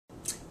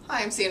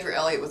Hi, I'm Sandra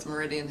Elliott with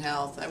Meridian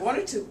Health. I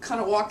wanted to kind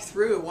of walk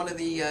through one of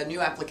the new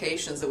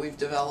applications that we've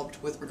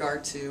developed with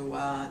regard to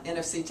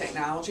NFC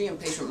technology and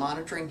patient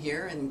monitoring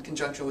here in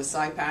conjunction with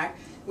Cypak.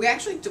 We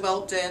actually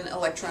developed an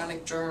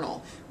electronic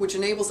journal which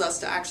enables us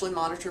to actually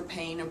monitor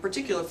pain, in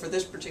particular for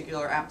this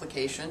particular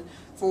application,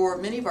 for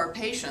many of our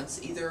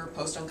patients, either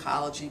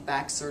post-oncology,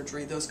 back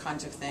surgery, those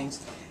kinds of things.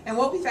 And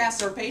what we've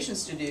asked our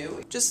patients to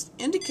do, just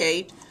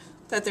indicate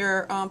that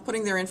they're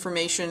putting their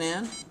information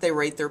in. They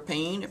rate their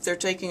pain. If they're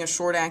taking a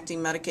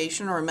short-acting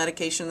medication or a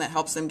medication that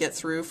helps them get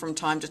through from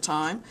time to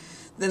time,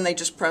 then they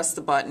just press the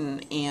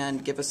button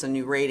and give us a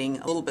new rating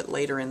a little bit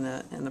later in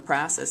the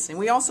process. And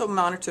we also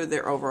monitor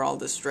their overall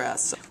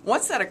distress. So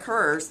once that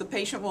occurs, the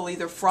patient will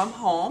either from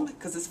home,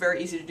 because it's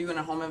very easy to do in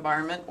a home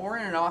environment, or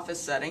in an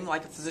office setting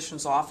like a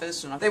physician's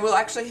office, and they will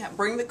actually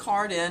bring the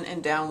card in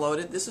and download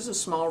it. This is a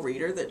small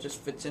reader that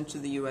just fits into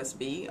the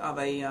USB of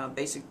a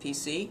basic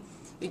PC.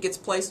 It gets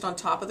placed on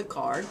top of the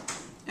card,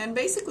 and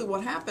basically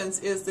what happens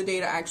is the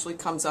data actually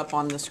comes up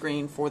on the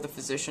screen for the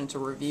physician to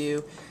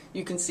review.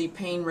 You can see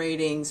pain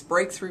ratings,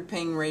 breakthrough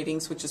pain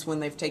ratings, which is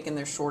when they've taken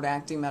their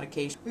short-acting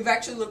medication. We've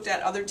actually looked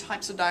at other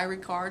types of diary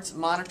cards,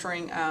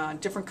 monitoring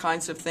different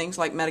kinds of things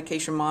like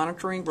medication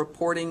monitoring,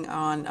 reporting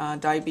on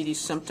diabetes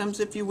symptoms,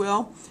 if you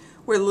will.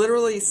 We're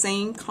literally the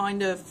same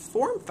kind of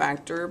form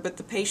factor, but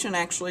the patient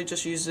actually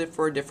just uses it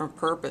for a different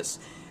purpose.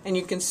 And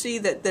you can see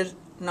that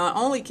not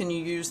only can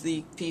you use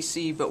the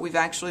PC, but we've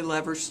actually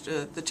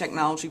leveraged the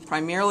technology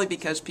primarily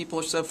because people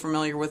are so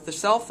familiar with the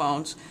cell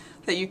phones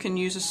that you can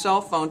use a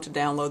cell phone to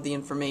download the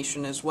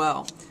information as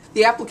well.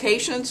 The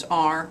applications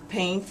are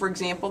pain, for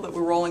example, that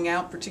we're rolling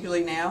out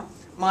particularly now,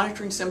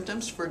 monitoring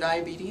symptoms for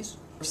diabetes,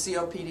 or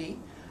COPD,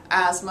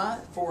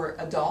 asthma for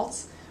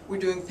adults. We're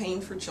doing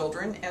pain for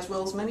children, as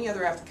well as many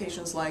other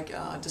applications like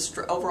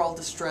overall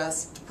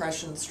distress,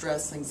 depression,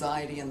 stress,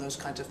 anxiety, and those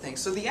kinds of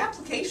things. So the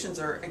applications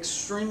are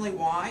extremely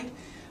wide,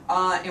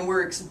 and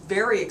we're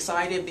very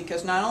excited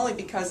because not only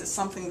because it's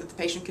something that the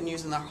patient can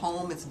use in their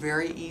home, it's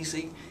very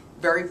easy,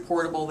 very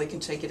portable, they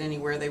can take it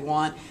anywhere they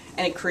want,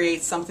 and it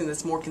creates something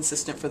that's more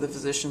consistent for the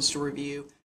physicians to review.